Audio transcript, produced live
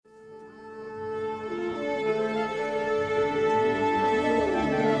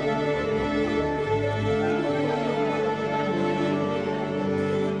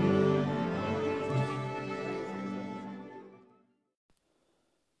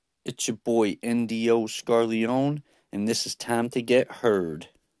It's your boy NDO Scarleone, and this is Time to Get Heard.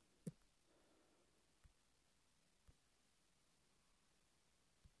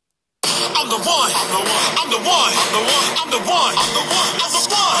 I'm the one. I'm the one. I'm the one. I'm the one. I'm the one. I'm the one. I'm the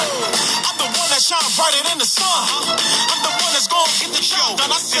one. I'm the one that shines brighter than the sun. I'm the one that's gonna get the job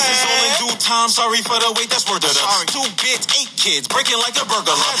done. This is all in due time. Sorry for the wait. That's word of the 2 bits, 8 kids breaking like a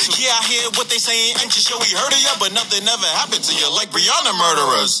burglar. Yeah, I hear what they saying. Anxious, yo, we heard of ya, but nothing ever happened to you like Brianna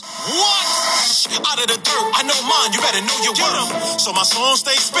murderers. What? Out of the dirt, I know mine. You better know your worth. So my song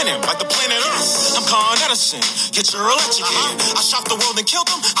stays spinning like the planet Earth. I'm Con Edison. Get your electric here. I shocked the world and killed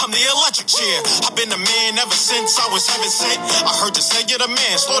them. I'm the electric chair. I've been a man ever since I was heaven sent. I heard to say you're the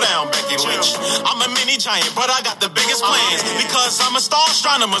man. Slow down, Becky Lynch. I'm a mini giant, but I got the biggest plans. Because I'm a star,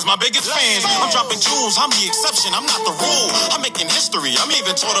 astronomers, my biggest fans. I'm dropping jewels, I'm the exception, I'm not the rule. I'm making history, I'm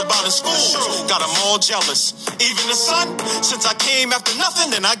even taught about in school. Got them all jealous. Even the sun, since I came after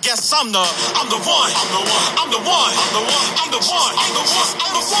nothing, then I guess I'm the one. I'm the one. I'm the one. I'm the one. I'm the one. I'm the one.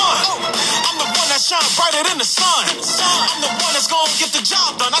 I'm the one. I'm the one that shines brighter than the sun. I'm the one that's gonna get the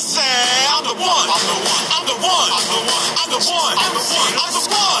job done. I said, I'm the one. I'm the one. I'm the one. I'm the one. I'm the one. I'm the one. I'm the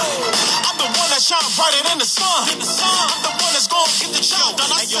one. I'm the one that shines brighter than the sun. I'm the one that's gonna get the job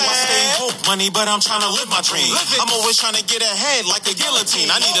done. I said, I stay broke money, but I'm trying to live my dream. I'm always trying to get ahead like a guillotine.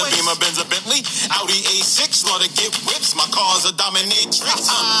 I need a Beamer, Benz, a Bentley, Audi A6, love to get whips. My cars are dominatrix.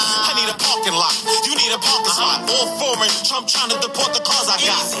 I need a parking lot. You need a parking spot. All foreign. Trump trying to deport the cars I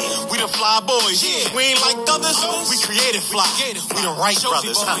got. We the fly boys. We ain't like others. We creative fly. We the right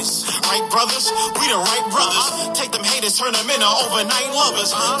brothers. Right brothers. We the right brothers. Take them haters, turn them into overnight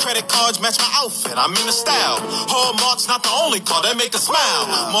lovers. Credit cards match my outfit. I'm in the style. Hallmark's not the only car that make us smile.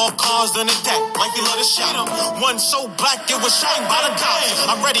 More cars than a deck. Like you love to shout. One so black it was shine by the guy.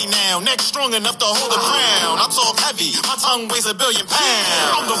 I'm ready now. Neck strong enough to hold the crown. I talk heavy. My tongue weighs 1 billion pounds.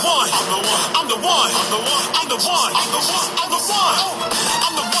 I'm the one. I'm the one. I'm the one. I'm the one. I'm the one. I'm the one. I'm the one.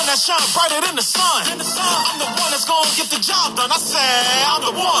 I'm the one that shines brighter than the sun. I'm the one that's gonna get the job done. I said, I'm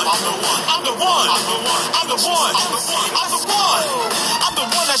the one. I'm the one. I'm the one. I'm the one. I'm the one. I'm the one. I'm the one. I'm the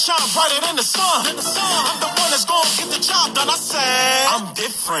one that shines brighter than the sun. I'm the one that's gonna get the job done. I said, I'm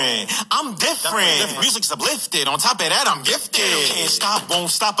different. I'm different. Music's uplifted. On top of that, I'm gifted. Can't stop,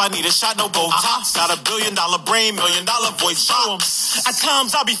 won't stop. I need a shot, no Botox. Got $1 billion brain, $1 million voice. Show 'em. At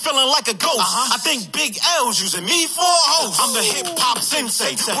times I be feeling like a ghost. I think Big L's using me for a host. I'm the hip hop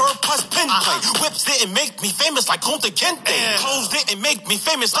sensei. Word plus pen play. Whips didn't make me famous like Kunta Kinte. Clothes didn't make me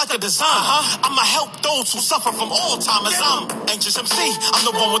famous like a designer. I'ma help those who suffer from Alzheimer's. I'm Anxious MC. I'm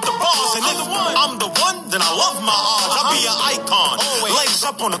the one with the bars. And if I'm the one, then I love my odds. I'll be an icon. Legs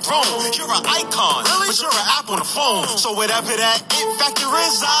up on the throne. You're an icon. But you're an app on the phone. So whatever that it factor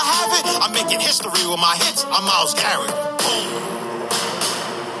is, I have it. I'm making history with my hits. I'm Miles Garrett. Boom.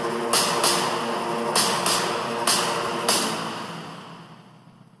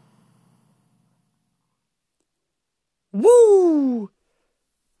 Woo!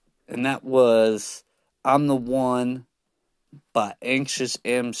 And that was I'm the One by Anxious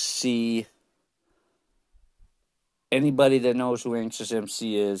MC. Anybody that knows who Anxious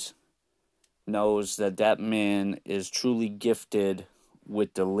MC is knows that that man is truly gifted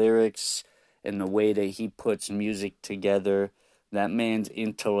with the lyrics and the way that he puts music together. That man's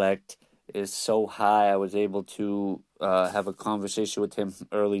intellect is so high. I was able to have a conversation with him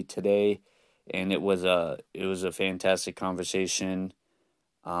early today, and it was a fantastic conversation.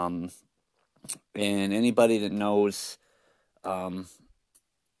 And anybody that knows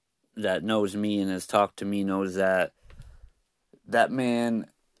me and has talked to me knows that man,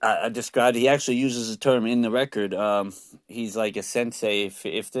 I described, he actually uses the term in the record. He's like a sensei.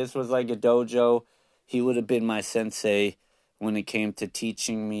 If this was like a dojo, he would have been my sensei when it came to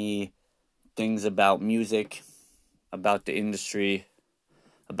teaching me things about music, about the industry,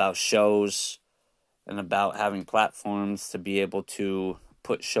 about shows, and about having platforms to be able to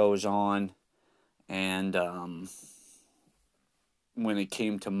put shows on. And when it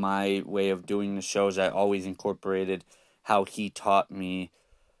came to my way of doing the shows, I always incorporated how he taught me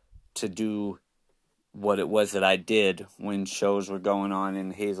to do what it was that I did when shows were going on in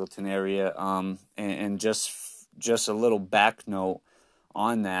the Hazleton area. And just a little back note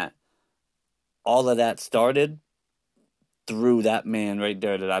on that, all of that started through that man right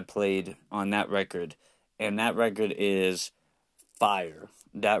there that I played on that record. And that record is fire.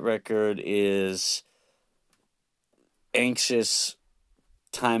 That record is Anxious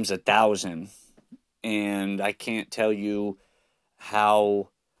times 1,000. And I can't tell you how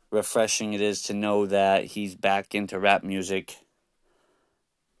refreshing it is to know that he's back into rap music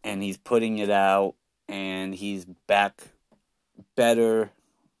and he's putting it out and he's back better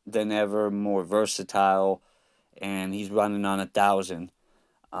than ever, more versatile, and he's running on 1,000.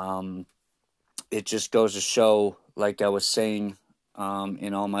 It just goes to show, like I was saying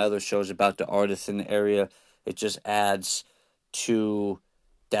in all my other shows about the artists in the area, it just adds to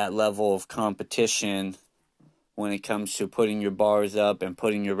that level of competition when it comes to putting your bars up and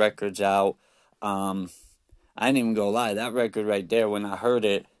putting your records out. I ain't even gonna lie, that record right there, when I heard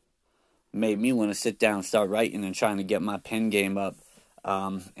it, made me want to sit down and start writing and trying to get my pen game up.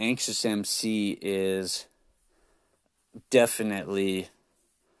 Anxious MC is definitely,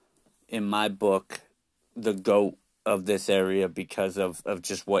 in my book, the GOAT of this area because of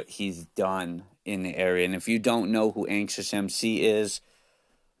just what he's done in the area. And if you don't know who Anxious MC is,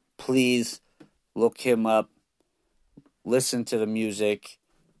 please look him up, listen to the music.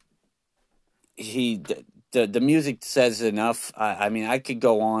 The music says enough. I mean, I could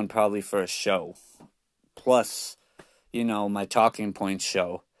go on probably for a show. Plus, my talking points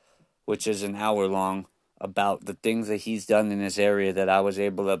show, which is an hour long, about the things that he's done in this area that I was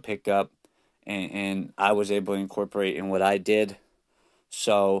able to pick up and I was able to incorporate in what I did.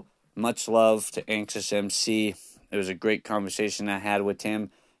 So, much love to Anxious MC. It was a great conversation I had with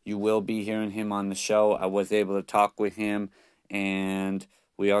him. You will be hearing him on the show. I was able to talk with him, and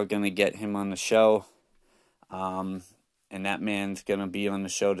we are going to get him on the show. And that man's going to be on the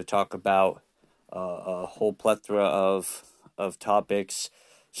show to talk about a whole plethora of topics.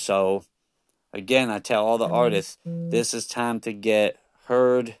 So, again, I tell all the artists, this is time to get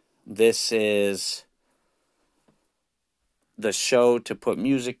heard. This is the show to put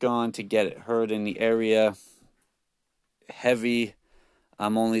music on, to get it heard in the area. Heavy.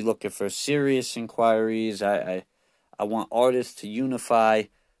 I'm only looking for serious inquiries. I want artists to unify,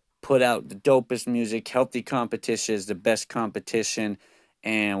 put out the dopest music. Healthy competition is the best competition.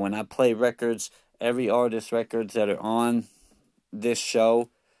 And when I play records, every artist records that are on this show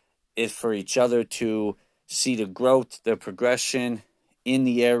is for each other to see the growth, the progression in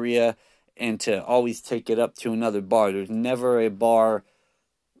the area, and to always take it up to another bar. There's never a bar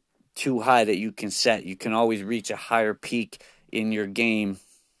too high that you can set. You can always reach a higher peak in your game.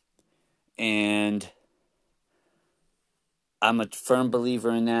 And I'm a firm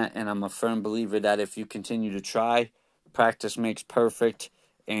believer in that, and I'm a firm believer that if you continue to try, practice makes perfect,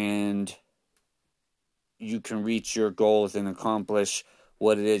 and you can reach your goals and accomplish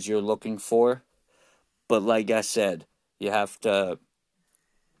what it is you're looking for. But like I said, you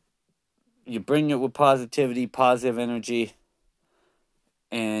bring it with positivity, positive energy,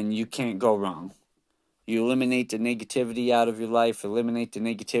 and you can't go wrong. You eliminate the negativity out of your life, eliminate the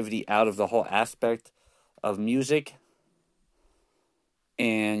negativity out of the whole aspect of music,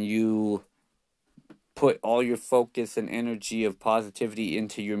 and you put all your focus and energy of positivity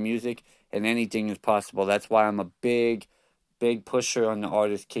into your music, and anything is possible. That's why I'm a big pusher on the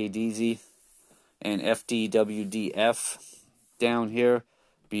artist KDZ and FDWDF down here,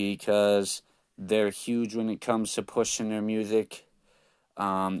 because they're huge when it comes to pushing their music.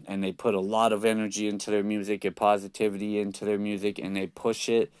 And they put a lot of energy into their music and positivity into their music, and they push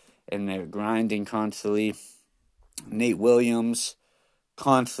it, and they're grinding constantly. Nate Williams,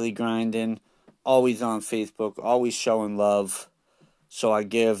 constantly grinding, always on Facebook, always showing love. So I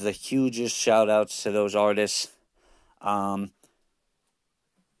give the hugest shout outs to those artists. And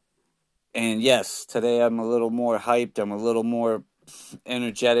yes, today I'm a little more hyped. I'm a little more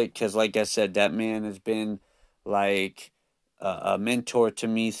energetic because, like I said, that man has been like a mentor to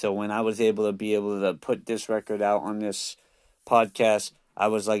me. So when I was able to put this record out on this podcast, I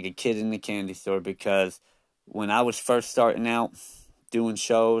was like a kid in the candy store, because when I was first starting out doing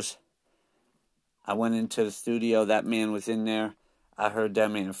shows, I went into the studio, that man was in there. I heard that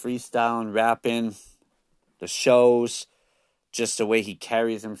man freestyling, rapping, the shows, just the way he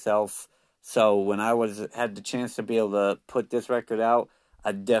carries himself. So when I had the chance to be able to put this record out,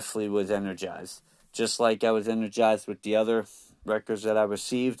 I definitely was energized. Just like I was energized with the other records that I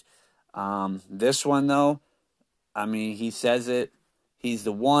received. This one, though, I mean, he says it. He's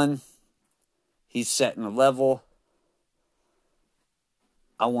the one. He's setting a level.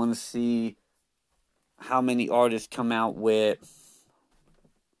 I want to see how many artists come out with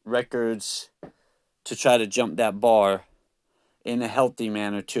records to try to jump that bar in a healthy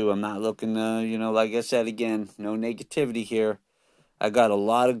manner, too. I'm not looking to, like I said again, no negativity here. I got a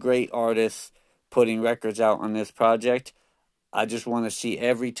lot of great artists putting records out on this project. I just want to see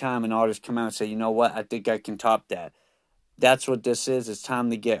every time an artist come out and say, you know what, I think I can top that. That's what this is. It's time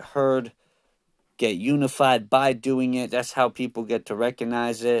to get heard, get unified by doing it. That's how people get to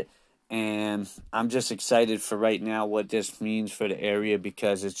recognize it. And I'm just excited for right now what this means for the area,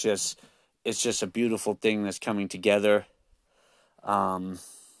 because it's just a beautiful thing that's coming together.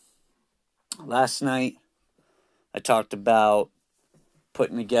 last night I talked about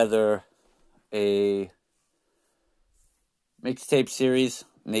putting together a mixtape series.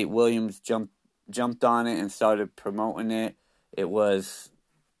 Nate Williams jumped on it and started promoting it.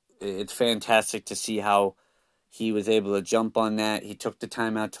 It's fantastic to see how he was able to jump on that. He took the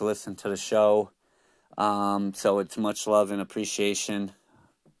time out to listen to the show. So it's much love and appreciation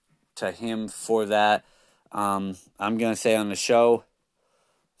to him for that. I'm going to say on the show,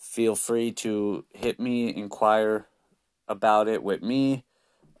 feel free to hit me, inquire about it with me.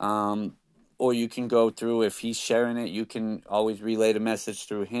 Or you can go through, if he's sharing it, you can always relay the message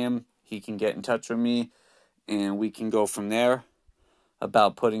through him. He can get in touch with me, and we can go from there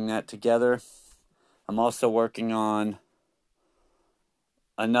about putting that together. I'm also working on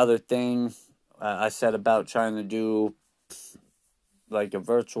another thing. I said about trying to do like a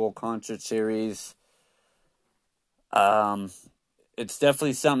virtual concert series. It's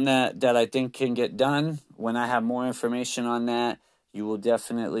definitely something that I think can get done. When I have more information on that, you will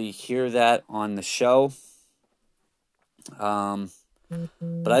definitely hear that on the show. But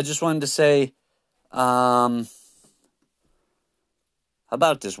I just wanted to say, how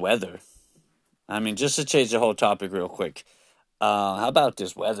about this weather? I mean, just to change the whole topic real quick. How about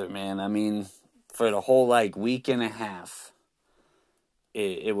this weather, man? I mean, for the whole, week and a half,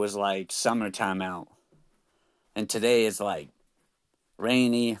 it was, summertime out. And today is,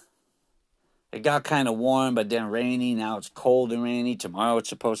 rainy. It got kind of warm, but then rainy. Now it's cold and rainy. Tomorrow it's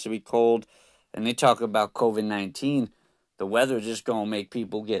supposed to be cold. And they talk about COVID-19. The weather just going to make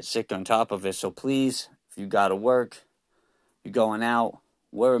people get sick on top of it. So please, if you got to work, you're going out,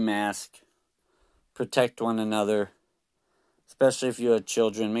 wear a mask. Protect one another. Especially if you have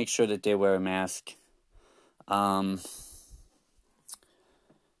children, make sure that they wear a mask. I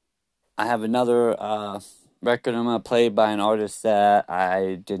have another record I'm going to play by an artist that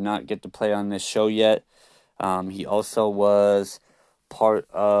I did not get to play on this show yet. He also was part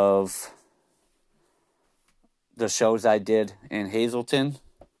of the shows I did in Hazleton.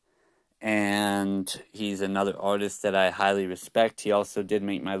 And he's another artist that I highly respect. He also did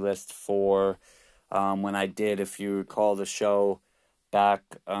make my list for when I did, if you recall the show back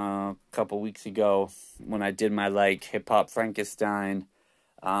a couple weeks ago, when I did my hip-hop Frankenstein.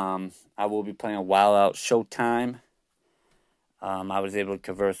 I will be playing a Wild Out Showtime. I was able to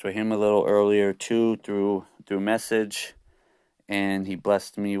converse with him a little earlier too through message, and he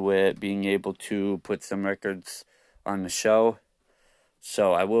blessed me with being able to put some records on the show.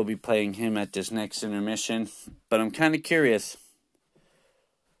 So I will be playing him at this next intermission. But I'm kind of curious.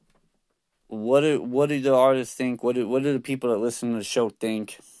 What do the artists think? What do the people that listen to the show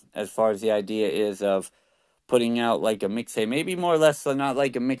think as far as the idea is of putting out a mixtape? Maybe more or less not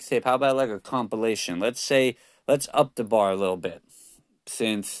like a mixtape. How about a compilation? Let's up the bar a little bit.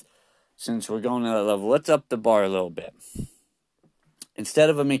 Since we're going to that level, let's up the bar a little bit. Instead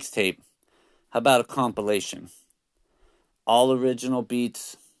of a mixtape, how about a compilation? All original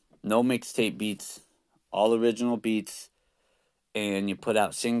beats, no mixtape beats, all original beats, and you put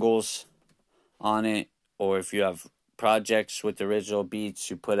out singles on it, or if you have projects with original beats,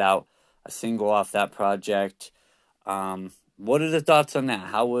 you put out a single off that project. What are the thoughts on that?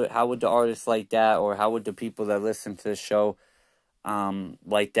 How would the artists like that, or how would the people that listen to the show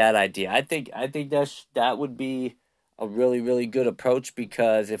like that idea? I think that would be a really, really good approach,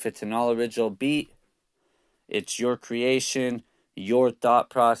 because if it's an all original beat, it's your creation, your thought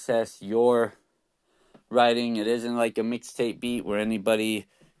process, your writing. It isn't like a mixtape beat where anybody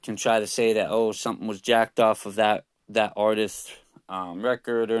can try to say that, oh, something was jacked off of that artist's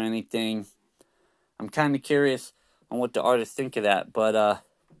record or anything. I'm kind of curious on what the artists think of that. But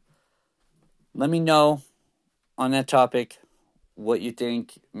let me know on that topic what you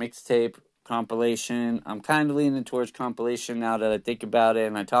think. Mixtape, compilation. I'm kind of leaning towards compilation now that I think about it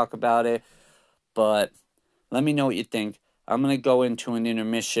and I talk about it. But let me know what you think. I'm going to go into an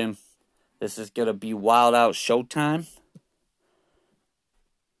intermission. This is going to be Wild Out Showtime.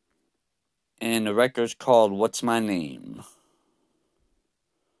 And the record's called What's My Name?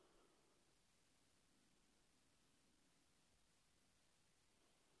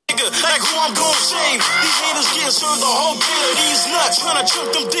 Like who I'm gonna save. These haters getting served the whole plate of these nuts. Tryna choke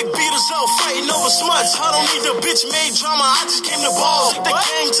them dick beaters out fighting over smuts. I don't need the bitch made drama, I just came to ball. Take the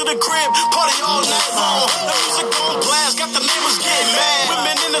gang to the crib, party all night long. The music gon' blast, got the neighbors getting mad.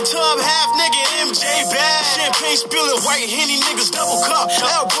 Women in the tub, half naked, MJ bad. Champagne spilling, white Henny niggas double cup.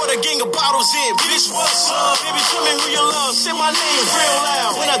 L brought a gang of bottles in, bitch what's up? Baby tell me who you love, say my name real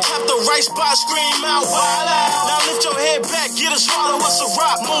loud. When I tap the right spot, scream out wild out. Now lift your head back, get a swallow, what's a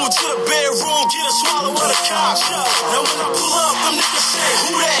rock? Move to the bedroom, get a swallow with a cop. Now when I pull up, them niggas say,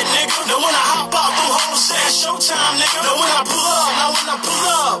 who that nigga? Now when I showtime, nigga. Now when I pull up, now when I pull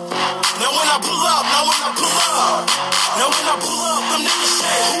up, now when I pull up, now when I pull up, now when I pull up, them niggas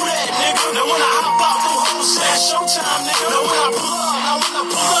say, who that, nigga? Now when I hop out, them hoes say, showtime, nigga. Now when I pull up, now when I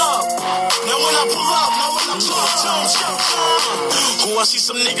pull up, now when I pull up, now when I pull up, showtime. Who I see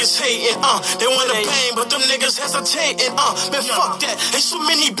some niggas hating, they wanna bang, but them niggas hesitating, man, fuck that. There's so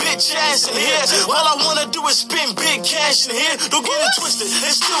many bitch ass in here. All I wanna do is spend big cash in here. Don't get it twisted.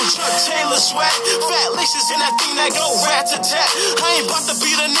 It's still Chuck Taylor swag. Fat laces in that thing that go rat-a-tat. I ain't about to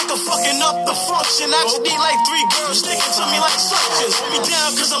be the nigga fucking up the function. I just need like 3 girls sticking to me like suctions. Hold me down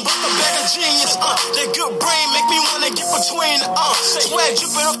cause I'm about to bag a genius. That good brain make me wanna get between swag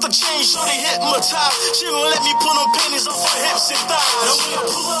dripping off the chain, so they hypnotized. She gon' let me pull them panties off her hips and thighs. Now when I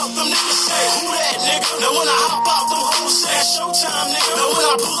pull up, them niggas say, who that, nigga? Now when I hop out, them hoes say, showtime, nigga. Now when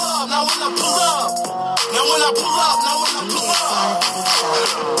I pull up, now when I pull up, now when I pull up, now when I pull up.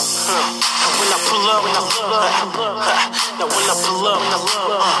 When I pull up, when I pull up, now when I pull up,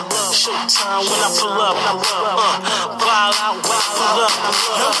 showtime. When I pull up, wild out, when I pull up,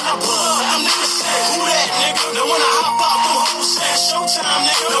 now when I pull up, them niggas say, who that, nigga? Now when I hop out, them hoes say, showtime,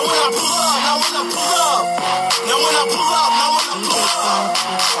 nigga. Now when I pull up, now when I pull up, now when I pull up, now when I pull up.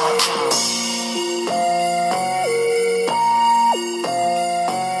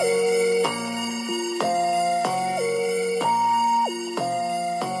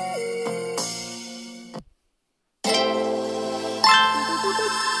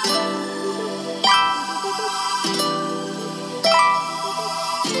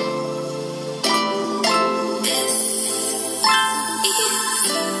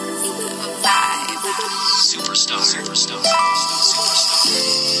 Superstar. You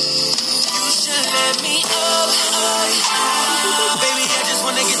should let me up. Baby, I just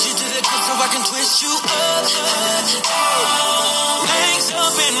wanna get you to the top so I can twist you up. Legs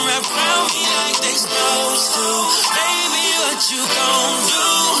up and wrap around me like they supposed to. Baby, what you gon'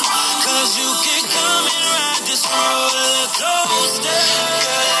 do? Cause you can come and ride this roller coaster.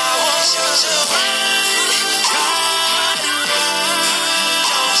 Girl, I want you to ride.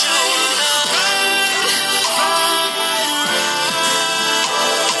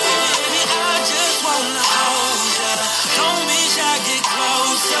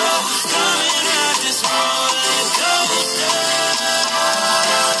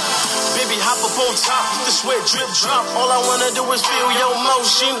 On top, the sweat drip drop. All I wanna do is feel your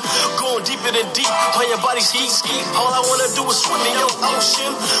motion. Going deeper than deep, while your body ski. All I wanna do is swim in your ocean.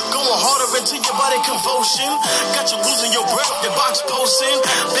 Going harder until your body convulsion. Got you losing your breath, your box posting.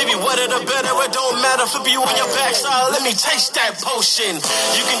 Baby, wetter the better, it don't matter. Flip you on your backside, let me taste that potion.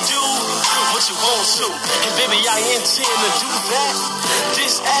 You can do what you want to, and baby, I intend to do that.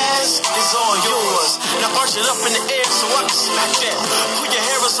 This ass is all yours. Now arch it up in the air so I can smack that. Put your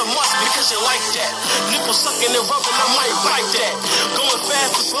hair in some must because you like that. Nipple sucking and rubbing, I might bite that. Going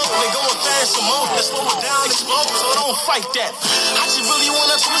fast and slow, and going fast some more. Then slow it down, explode, so don't fight that. I just really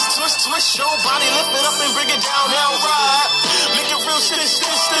wanna twist your body, lift it up and bring it down, now ride. Make it real shit,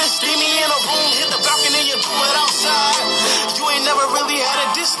 see me in a room, hit the balcony and do it outside. You ain't never really had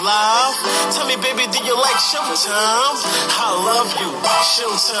it this live. Tell me, baby, do you like showtime? I love you,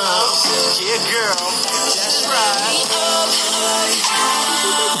 showtime. Yeah, girl, that's right.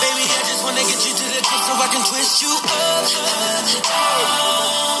 Baby, I just wanna get you to the top so I can twist you up.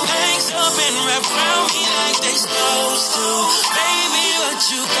 Legs up and wrap around me like they supposed to. Baby, what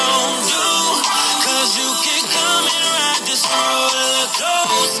you gon' do? Cause you can come and ride this roller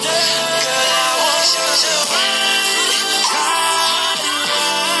coaster. Girl, I want you to ride.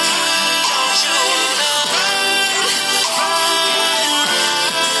 Don't you wanna ride?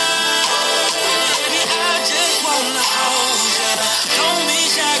 Baby, I just wanna hold ya. Don't be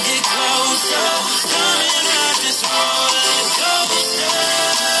shy, get closer. Come and ride this roller coaster.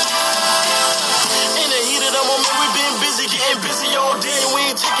 In the heat of the moment, we been busy, getting busy all day. We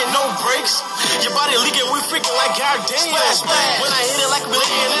ain't taking no breaks. Your body leaking, we freaking like goddamn. When I hit it like we're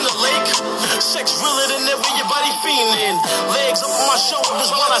laying in the lake. Sex realer than ever, your body fiending. Legs up on my shoulders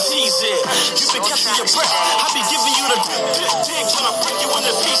while I tease it. You been catching your breath, I be giving you the dig when I break you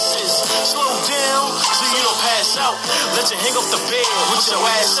into pieces. Slow down so you don't pass out. Let you hang off the bed with your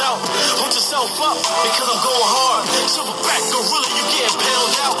ass out. Hold yourself up because I'm going hard. Silverback gorilla, you getting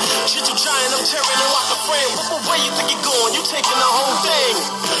pounded out. Gentle giant, I'm tearing it like a frame. What way you think you're going? You taking the whole thing.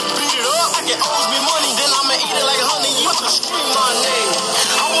 Beat it up, I get owes me money, then I'ma eat it like honey. You can scream my name.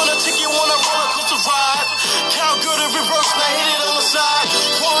 I wanna take you on a roller coaster ride. Cowgirl to reverse, now hit it on the side.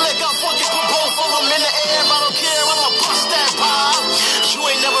 One leg up, fucking put both of them in the air. I don't care, I'ma bust that pie. You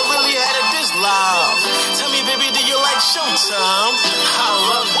ain't never really had it this live. Tell me, baby, do you like showtime? I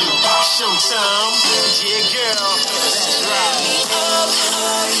love you, showtime. Yeah, girl,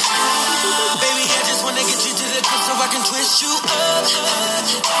 Baby, I just wanna get you to the top so I can twist you up.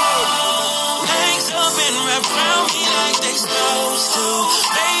 Legs up and wrap around me like they supposed to.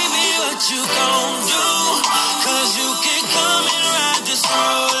 Baby, what you gon' do? 'Cause you can come and ride this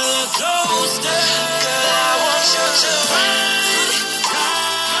roller coaster. Girl, I want you to ride,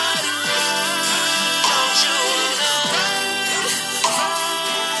 ride, ride. Don't you wanna ride,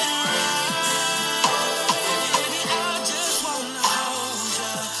 ride, ride? Baby, I just wanna hold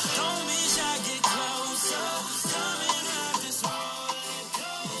ya. Don't be shy, get closer. Come and ride this roller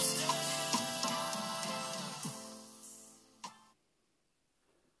coaster.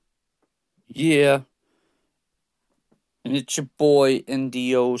 Yeah. And it's your boy,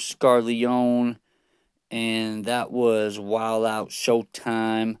 NDO Scarleone. And that was Wild Out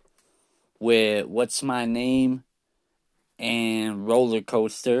Showtime with What's My Name and Roller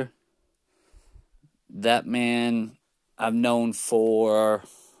Coaster. That man I've known for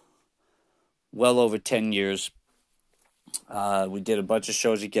well over 10 years. We did a bunch of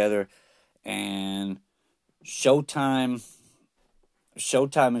shows together, and Showtime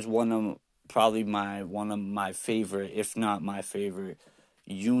is one of my favorite, if not my favorite,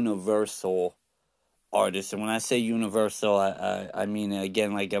 Universal artists. And when I say Universal, I mean,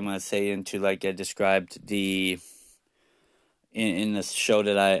 again, like I'm gonna say into, like I described in the show,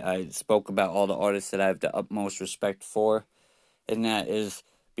 that I spoke about all the artists that I have the utmost respect for, and that is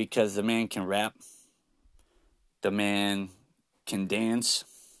because the man can rap, the man can dance,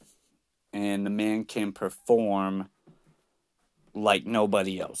 and the man can perform like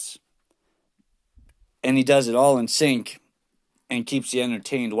nobody else. And he does it all in sync and keeps you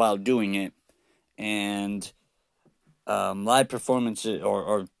entertained while doing it. And live performances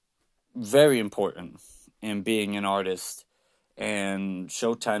are very important in being an artist. And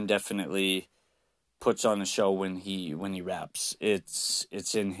Showtime definitely puts on a show when he raps. It's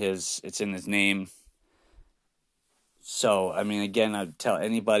in his name. So I mean, again, I'd tell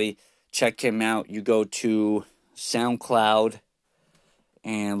anybody, check him out. You go to SoundCloud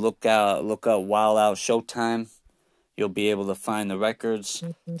and look up Wild Out Showtime. You'll be able to find the records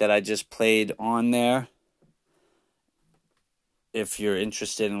that I just played on there. If you're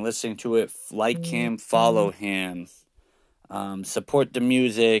interested in listening to it, like him, follow him, support the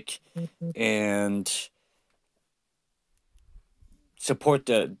music, and support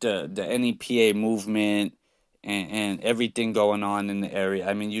the NEPA movement and everything going on in the area.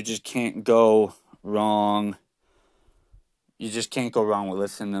 I mean, you just can't go wrong. You just can't go wrong with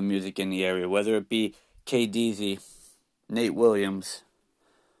listening to music in the area, whether it be KDZ, Nate Williams,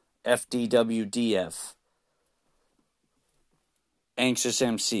 FDWDF, Anxious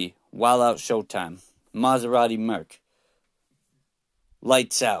MC, Wild Out Showtime, Maserati Merc,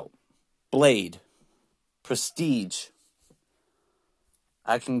 Lights Out, Blade, Prestige.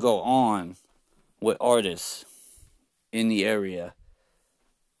 I can go on with artists in the area.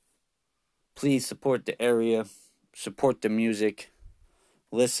 Please support the area, support the music,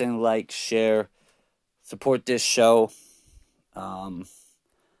 listen, like, share, support this show.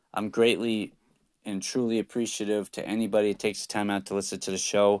 I'm greatly and truly appreciative to anybody that takes the time out to listen to the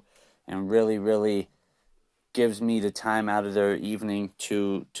show and really, really gives me the time out of their evening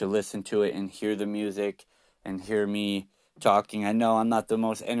to listen to it and hear the music and hear me talking. I know I'm not the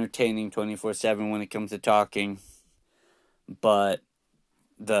most entertaining 24/7 when it comes to talking, but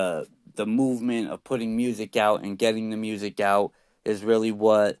the movement of putting music out and getting the music out is really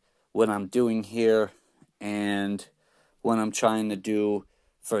what I'm doing here and what I'm trying to do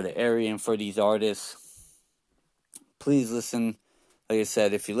for the area and for these artists. Please listen. Like I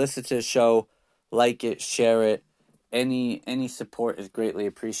said, if you listen to the show, like it, share it. Any support is greatly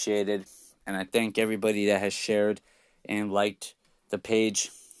appreciated. And I thank everybody that has shared and liked the page.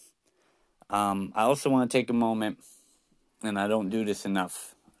 I also want to take a moment, and I don't do this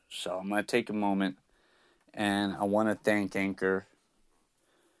enough, so I'm going to take a moment, and I want to thank Anchor,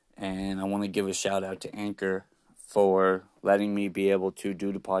 and I want to give a shout out to Anchor for letting me be able to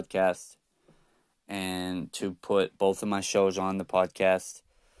do the podcast and to put both of my shows on the podcast.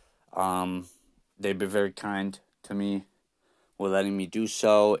 They've been very kind to me with letting me do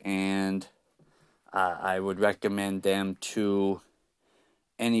so, and I would recommend them to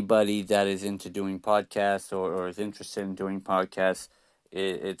anybody that is into doing podcasts or is interested in doing podcasts.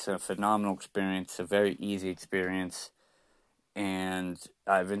 It's a phenomenal experience, a very easy experience, and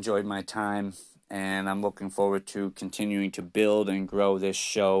I've enjoyed my time, and I'm looking forward to continuing to build and grow this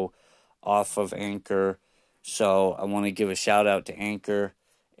show off of Anchor. So I want to give a shout out to Anchor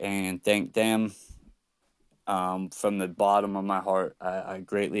and thank them from the bottom of my heart. I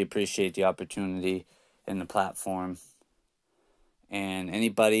greatly appreciate the opportunity and the platform. And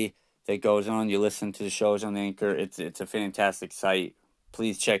anybody that goes on. You listen to the shows on Anchor. It's a fantastic site.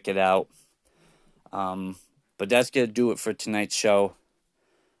 Please check it out. But that's gonna do it for tonight's show.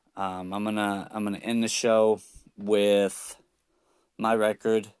 I'm gonna end the show with my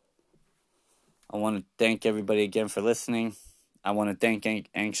record. I want to thank everybody again for listening. I want to thank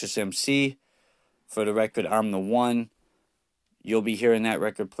Anxious MC for the record I'm the One. You'll be hearing that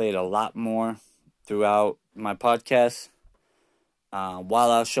record played a lot more throughout my podcast. Wild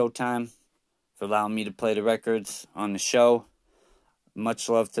Out Showtime for allowing me to play the records on the show. Much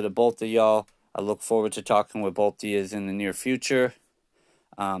love to the both of y'all. I look forward to talking with both of you in the near future.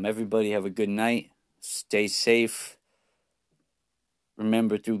 Everybody have a good night. Stay safe.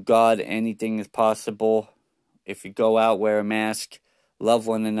 Remember, through God, anything is possible. If you go out, wear a mask. Love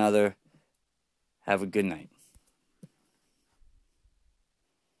one another. Have a good night.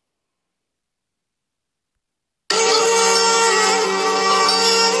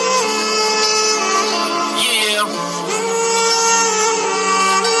 Yeah.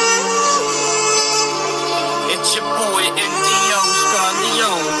 It's your boy, NDO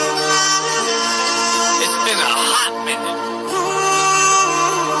Scarleone. It's been a hot minute.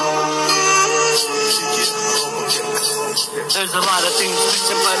 There's a lot of things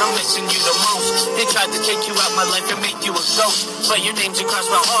missing, but I'm missing you the most. They tried to take you out my life and make you a ghost, but your name's across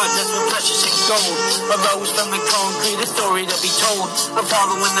my heart, that's what precious and gold. A rose from the concrete, a story to be told. I'm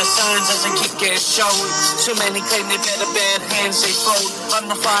following the signs as I keep getting shown. So many claim they've had a bad hands, they fold. I'm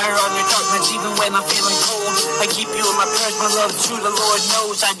the fire on your darkness, even when I'm feeling cold. I keep you in my prayers, my love true, the Lord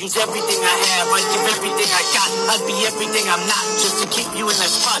knows. I'd use everything I have, I'd give everything I got. I'd be everything I'm not, just to keep you in that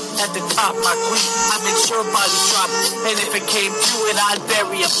spot at the top, my queen. I make sure bodies drop, and if it came to it, I'd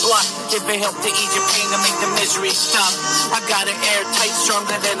bury a block. If it helped to ease your pain and make the misery stop, I got it airtight,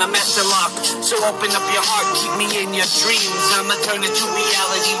 stronger than a master lock. So open up your heart, keep me in your dreams. I'ma turn it to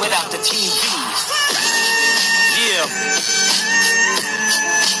reality without the TV. Yeah.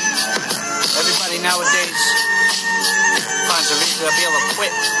 Everybody nowadays finds a reason to be able to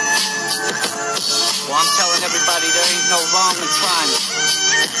quit. Well, I'm telling everybody there ain't no wrong in trying.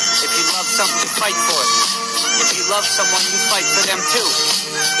 If you love something, you fight for it. If you love someone, you fight for them too,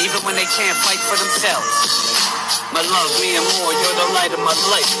 even when they can't fight for themselves. My love, me and more, you're the light of my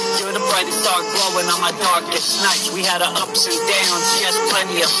life. You're the brightest star glowing on my darkest nights. We had our ups and downs, yes,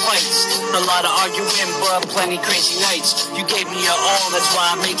 plenty of fights. A lot of arguing, but plenty crazy nights. You gave me your all, that's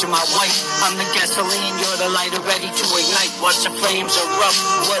why I made you my wife. I'm the gasoline, you're the lighter ready to ignite. Watch the flames erupt,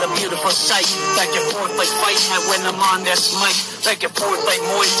 what a beautiful sight. Back and forth like fight night when I'm on that smite. Back and forth like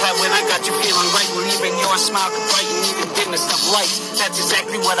Muay Thai when I got you feeling right. When even your smile could brighten even dimmest of lights. That's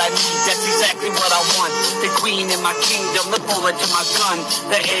exactly what I need, that's exactly what I want. The queen in my kingdom, the bullet to my gun.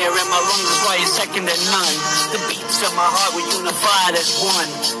 The air in my lungs is why you're second to none. The beats of my heart were unified as one.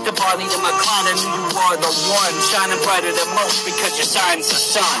 The body in my cloud, I knew you were the one. Shining brighter than most because your sign's the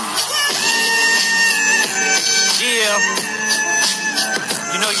sun. Yeah.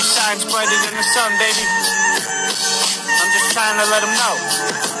 You know your shine's brighter than the sun, baby. I'm just trying to let them know.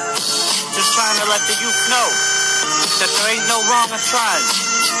 Just trying to let the youth know that there ain't no wrong in trying.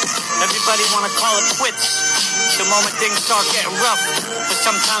 Everybody wanna call it quits the moment things start getting rough, but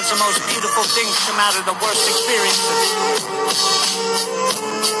sometimes the most beautiful things come out of the worst experiences.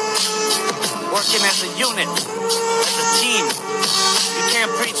 Working as a unit, as a team, you can't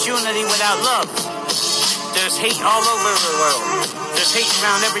preach unity without love. There's hate all over the world. There's hate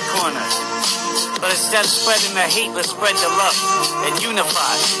around every corner. But instead of spreading the hate, let's spread the love and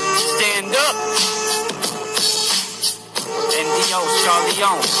unify. Stand up. NDO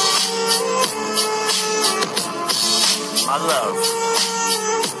Scarleone. My love.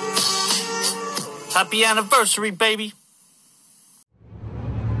 Happy anniversary, baby.